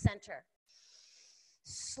 Inhale, center.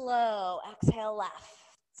 Slow, exhale,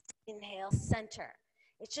 left. Inhale, center.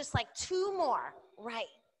 It's just like 2 more. Right.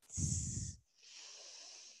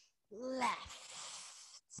 Left,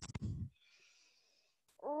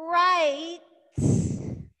 right,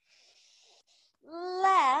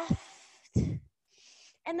 left,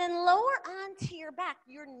 and then lower onto your back.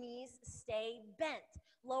 Your knees stay bent.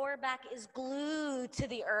 Lower back is glued to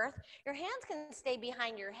the earth. Your hands can stay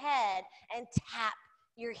behind your head and tap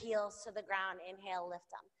your heels to the ground. Inhale, lift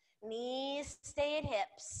them. Knees stay at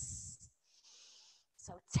hips.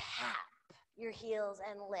 So tap your heels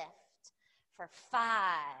and lift. For 5,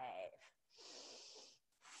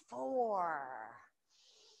 4,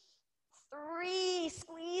 3,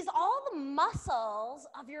 squeeze all the muscles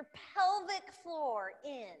of your pelvic floor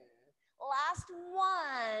in. Last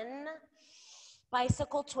one,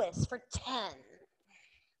 bicycle twist for 10,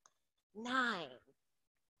 9,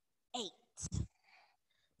 8,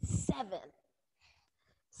 7,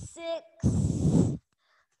 6, 5,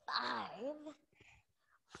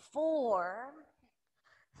 4,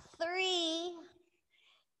 3,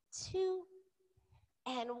 2,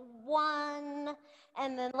 and 1,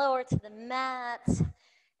 and then lower to the mat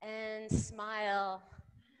and smile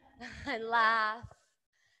and laugh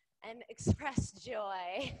and express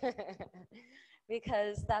joy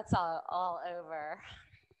because that's all over.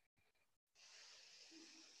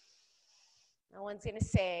 No one's going to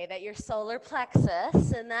say that your solar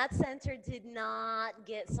plexus and that center did not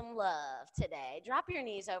get some love today. Drop your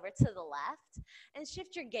knees over to the left and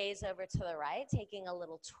shift your gaze over to the right, taking a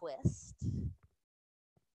little twist.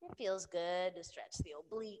 It feels good to stretch the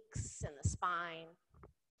obliques and the spine.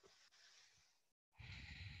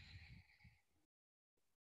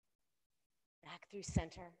 Back through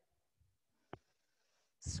center.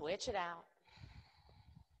 Switch it out.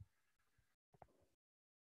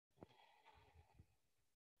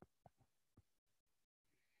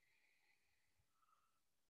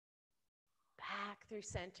 Back through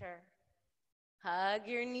center. Hug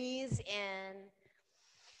your knees in.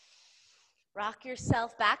 Rock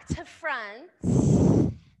yourself back to front.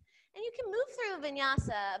 And you can move through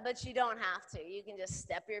vinyasa, but you don't have to. You can just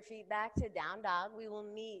step your feet back to down dog. We will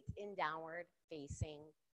meet in downward facing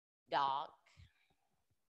dog.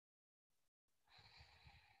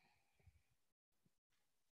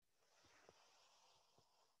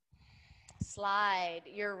 Slide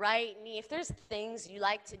your right knee. If there's things you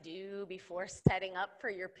like to do before setting up for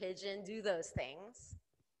your pigeon, do those things.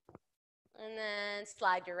 And then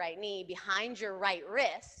slide your right knee behind your right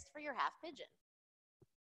wrist for your half pigeon.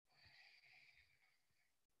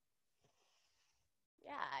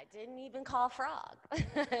 Yeah, I didn't even call frog.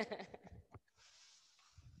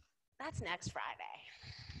 That's next Friday.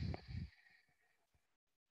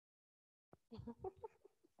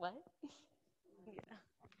 What? Yeah.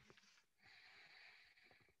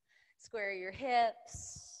 Square your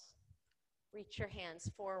hips. Reach your hands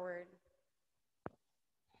forward.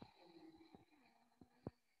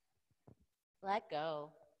 Let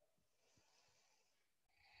go.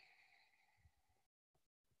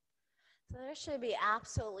 So there should be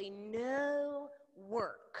absolutely no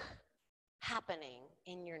work happening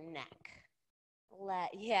in your neck.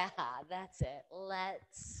 Yeah, that's it. Let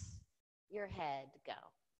your head go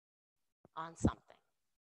on something.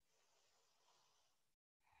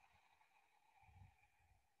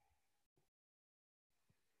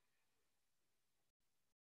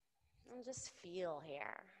 And just feel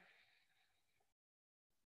here.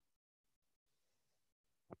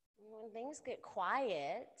 When things get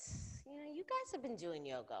quiet, you guys have been doing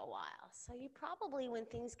yoga a while. So you probably, when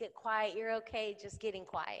things get quiet, you're okay just getting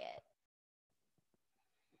quiet.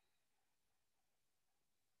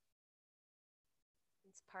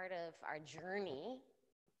 It's part of our journey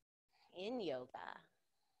in yoga.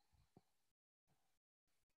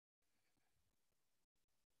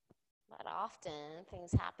 But often,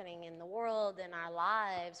 things happening in the world, in our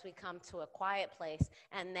lives, we come to a quiet place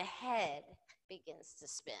and the head begins to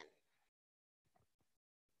spin.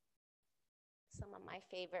 Some of my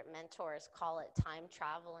favorite mentors call it time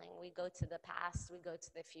traveling. We go to the past, we go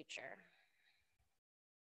to the future.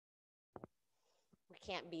 We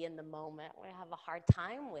can't be in the moment. We have a hard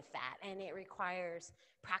time with that, and it requires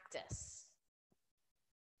practice.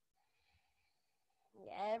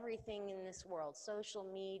 Everything in this world, social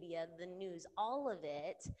media, the news, all of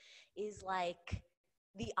it is like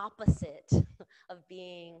the opposite of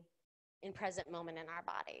being in present moment in our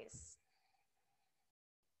bodies.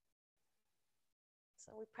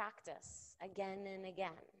 So we practice again and again.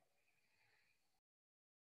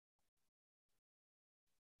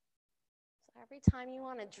 So every time you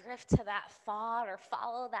want to drift to that thought or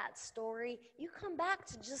follow that story, you come back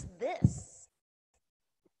to just this.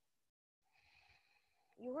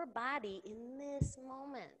 Your body in this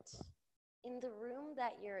moment, in the room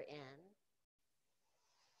that you're in,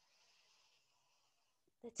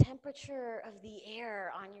 the temperature of the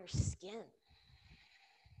air on your skin,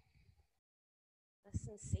 the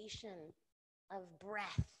sensation of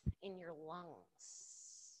breath in your lungs.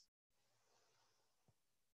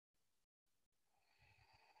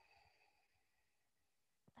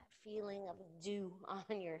 That feeling of dew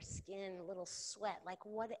on your skin, a little sweat, like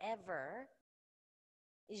whatever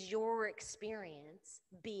is your experience,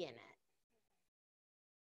 be in it.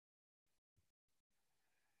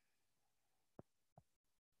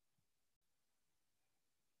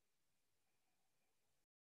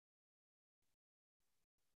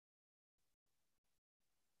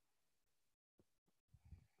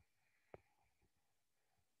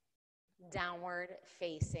 Downward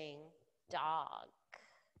facing dog.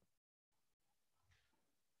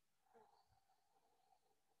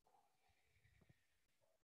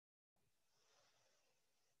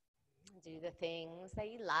 Do the things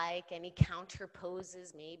that you like, any counter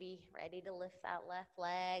poses, maybe ready to lift that left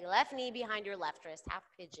leg, left knee behind your left wrist, half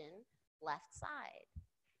pigeon, left side.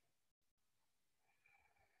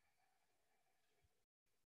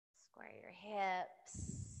 Square your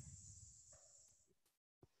hips.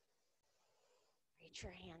 Reach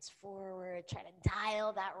your hands forward. Try to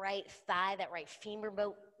dial that right thigh, that right femur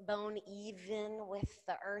bone even with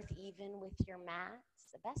the earth, even with your mat.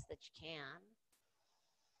 It's the best that you can.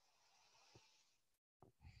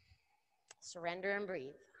 Surrender and breathe.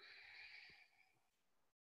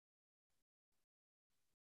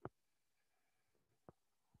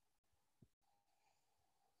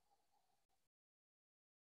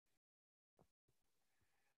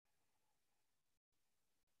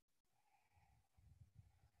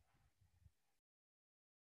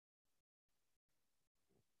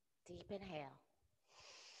 Deep inhale.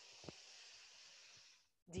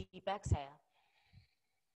 Deep exhale.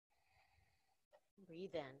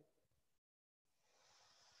 Breathe in.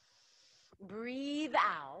 Breathe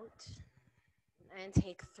out. And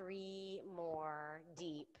take 3 more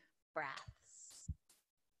deep breaths.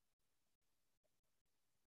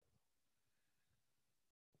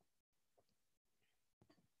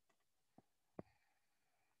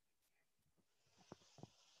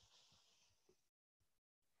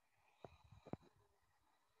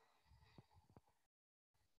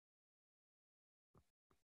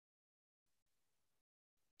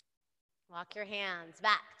 Walk your hands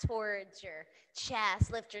back towards your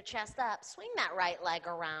chest. Lift your chest up. Swing that right leg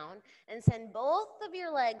around and send both of your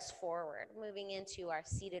legs forward, moving into our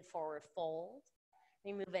seated forward fold.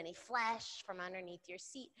 Remove any flesh from underneath your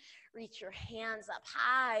seat. Reach your hands up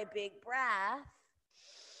high. Big breath.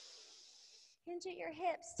 Hinge at your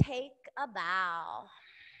hips. Take a bow.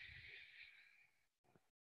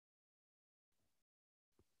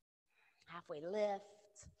 Halfway lift.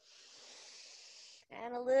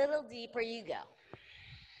 And a little deeper you go.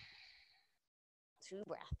 2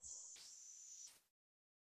 breaths.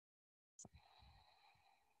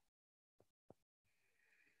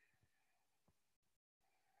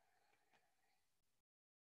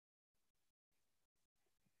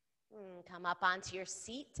 Come up onto your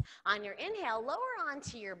seat. On your inhale, lower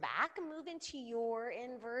onto your back and move into your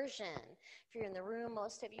inversion. If you're in the room,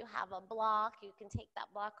 most of you have a block. You can take that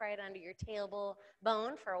block right under your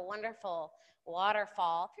tailbone for a wonderful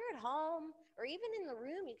waterfall. If you're at home or even in the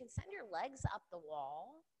room, you can send your legs up the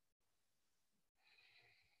wall.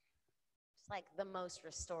 It's like the most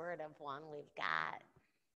restorative one we've got.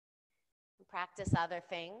 Practice other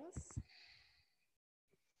things.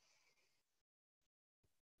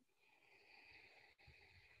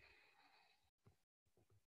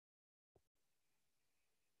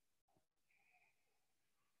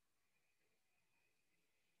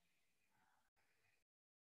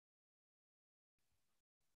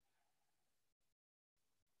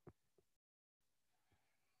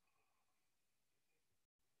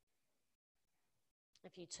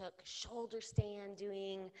 If you took shoulder stand,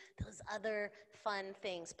 doing those other fun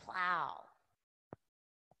things, plow.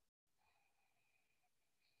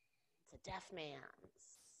 It's a deaf man's.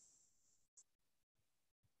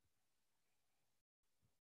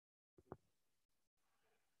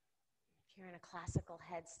 If you're in a classical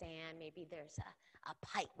headstand, maybe there's a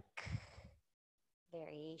pike,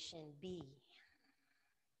 variation B.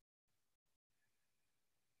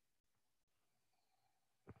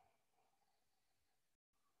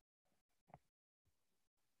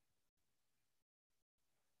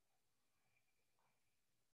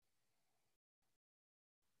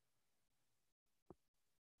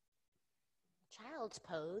 Child's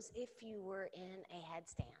pose if you were in a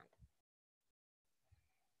headstand.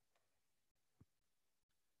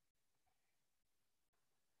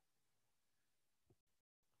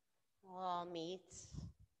 We'll all meet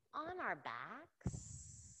on our backs.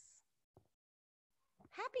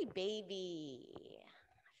 Happy baby.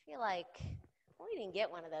 I feel like we didn't get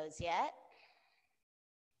one of those yet.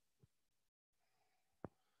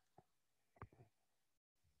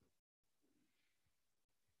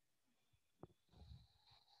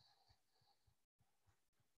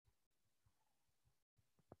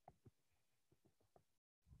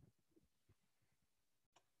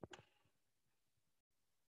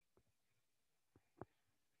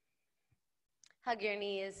 Hug your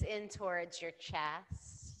knees in towards your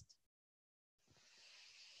chest.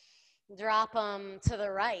 Drop them to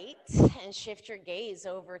the right and shift your gaze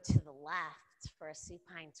over to the left for a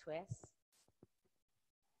supine twist.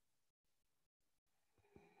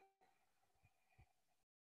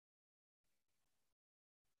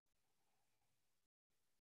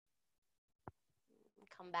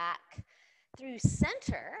 Come back through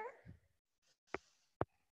center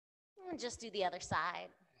and just do the other side.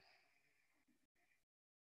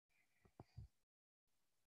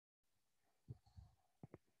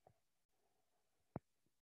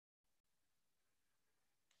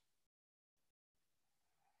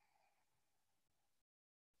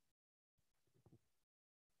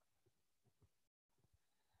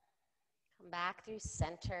 Come back through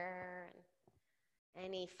center.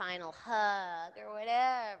 Any final hug or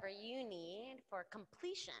whatever you need for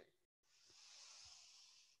completion.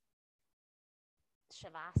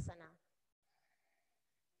 Shavasana.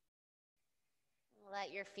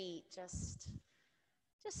 Let your feet just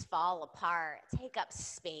fall apart. Take up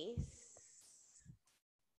space.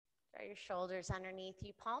 Draw your shoulders underneath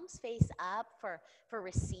you. Palms face up for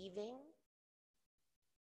receiving.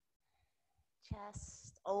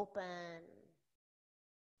 Chest open.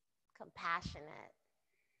 Compassionate.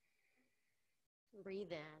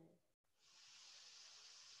 Breathe in.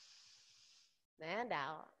 And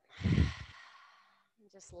out.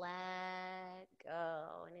 Just let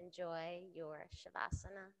go and enjoy your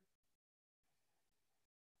Shavasana.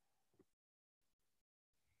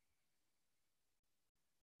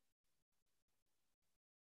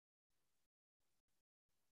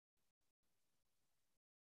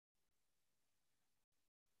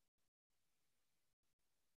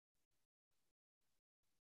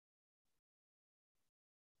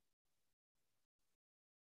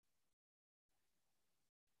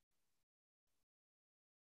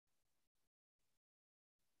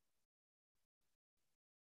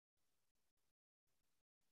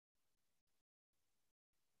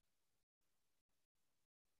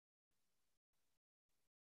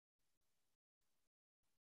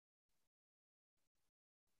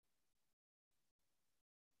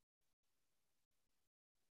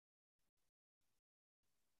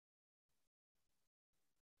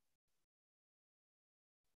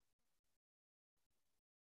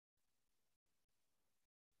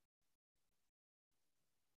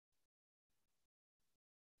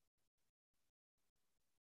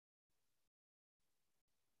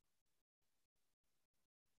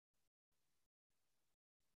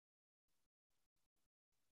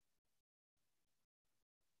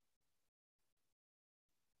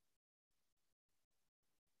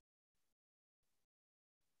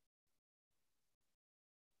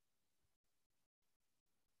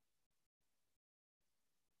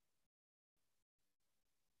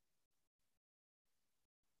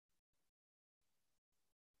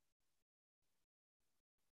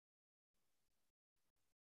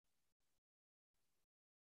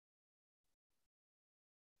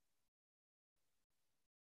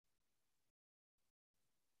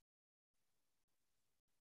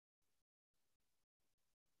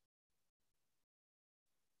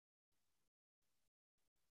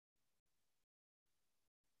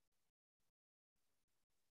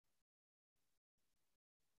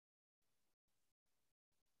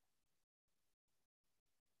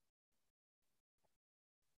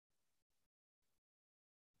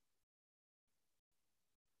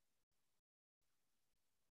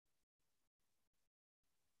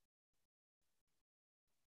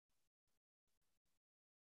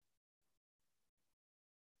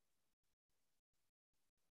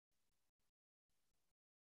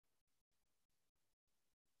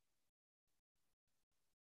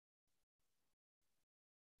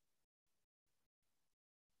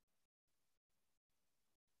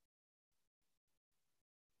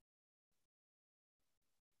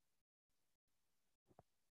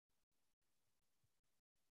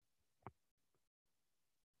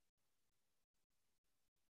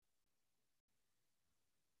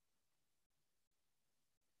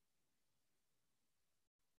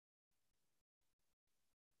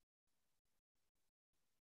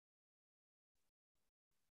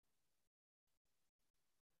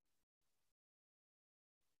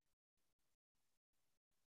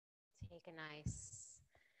 Take a nice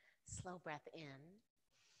slow breath in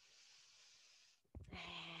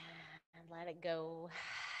and let it go.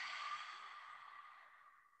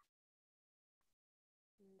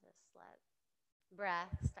 And just let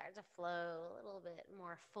breath start to flow a little bit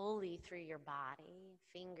more fully through your body.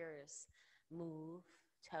 Fingers move,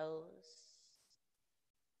 toes,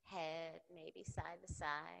 head maybe side to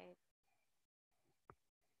side.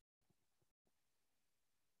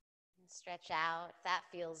 And stretch out if that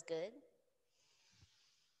feels good.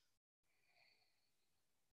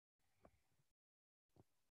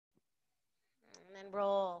 And then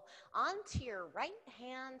roll onto your right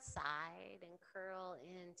hand side and curl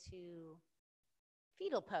into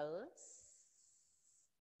fetal pose.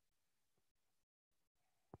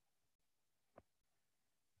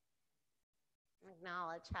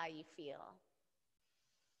 Acknowledge how you feel.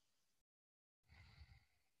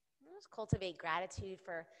 Just cultivate gratitude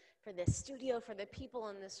for this studio, for the people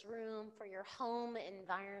in this room, for your home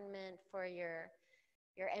environment, for your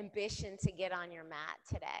ambition to get on your mat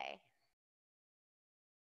today.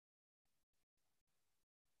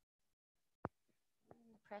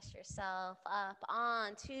 Press yourself up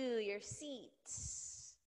onto your seat.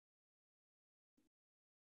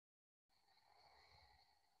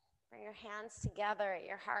 Bring your hands together at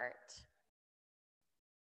your heart.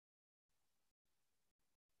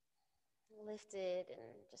 Lifted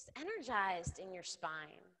and just energized in your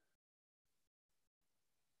spine.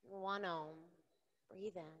 One Om.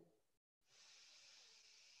 Breathe in.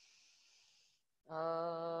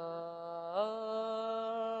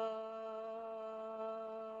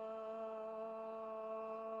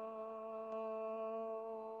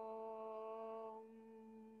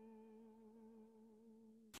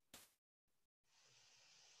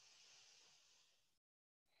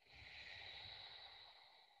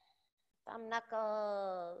 Thumb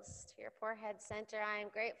knuckles to your forehead center. I am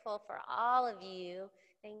grateful for all of you.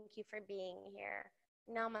 Thank you for being here.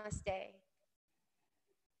 Namaste. Yay!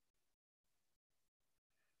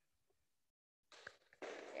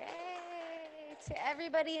 To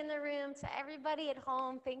everybody in the room, to everybody at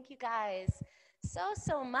home, thank you guys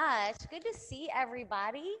so much. Good to see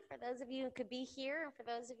everybody. For those of you who could be here, and for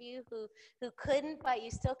those of you who couldn't, but you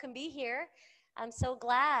still can be here, I'm so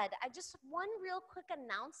glad. I just one real quick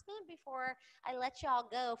announcement before I let y'all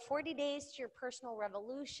go. 40 Days to Your Personal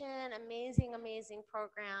Revolution, amazing, amazing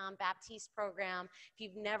program, Baptiste program. If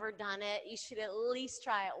you've never done it, you should at least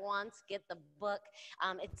try it once, get the book.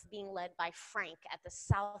 It's being led by Frank at the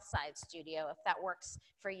Southside Studio, if that works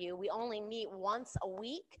for you. We only meet once a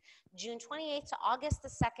week, June 28th to August the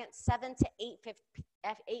 2nd, 7 to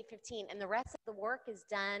 8:15, and the rest of the work is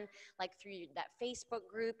done like through that Facebook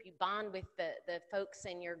group. You bond with the folks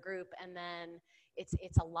in your group, and then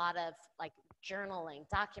it's a lot of like journaling,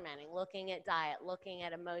 documenting, looking at diet, looking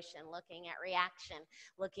at emotion, looking at reaction,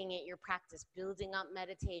 looking at your practice, building up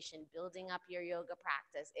meditation, building up your yoga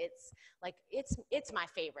practice. It's like it's my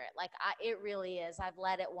favorite. Like it really is. I've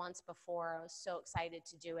led it once before. I was so excited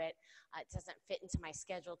to do it. It doesn't fit into my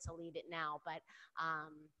schedule to lead it now, but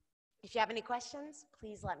if you have any questions,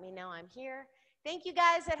 please let me know. I'm here. Thank you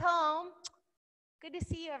guys at home. Good to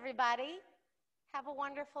see you, everybody. Have a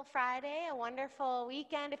wonderful Friday, a wonderful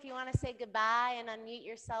weekend. If you want to say goodbye and unmute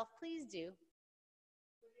yourself, please do.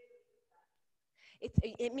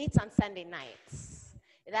 It meets on Sunday nights.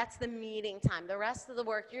 That's the meeting time. The rest of the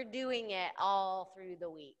work, you're doing it all through the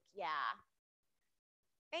week. Yeah.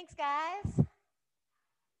 Thanks, guys.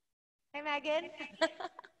 Hey, Megan.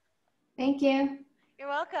 Thank you. You're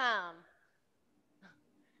welcome.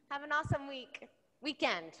 Have an awesome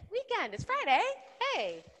weekend. It's Friday.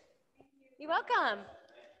 Hey. You're welcome.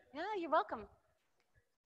 Yeah, you're welcome.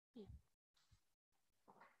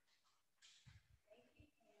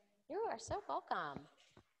 You are so welcome.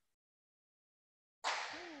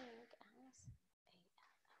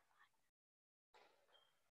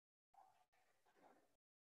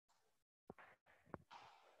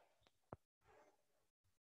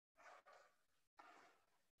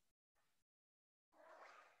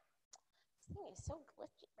 This thing is so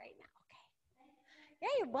glitchy right now. Okay. Yeah,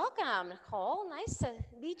 you're welcome, Nicole. Nice to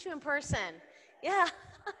meet you in person. Yeah.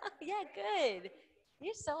 Yeah, good.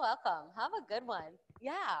 You're so welcome. Have a good one.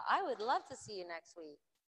 Yeah, I would love to see you next week.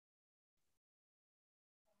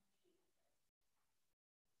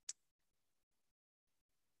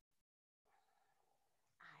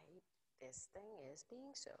 This thing is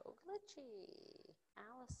being so glitchy.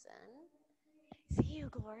 Allison. See you,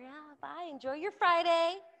 Gloria. Bye. Enjoy your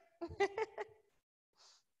Friday.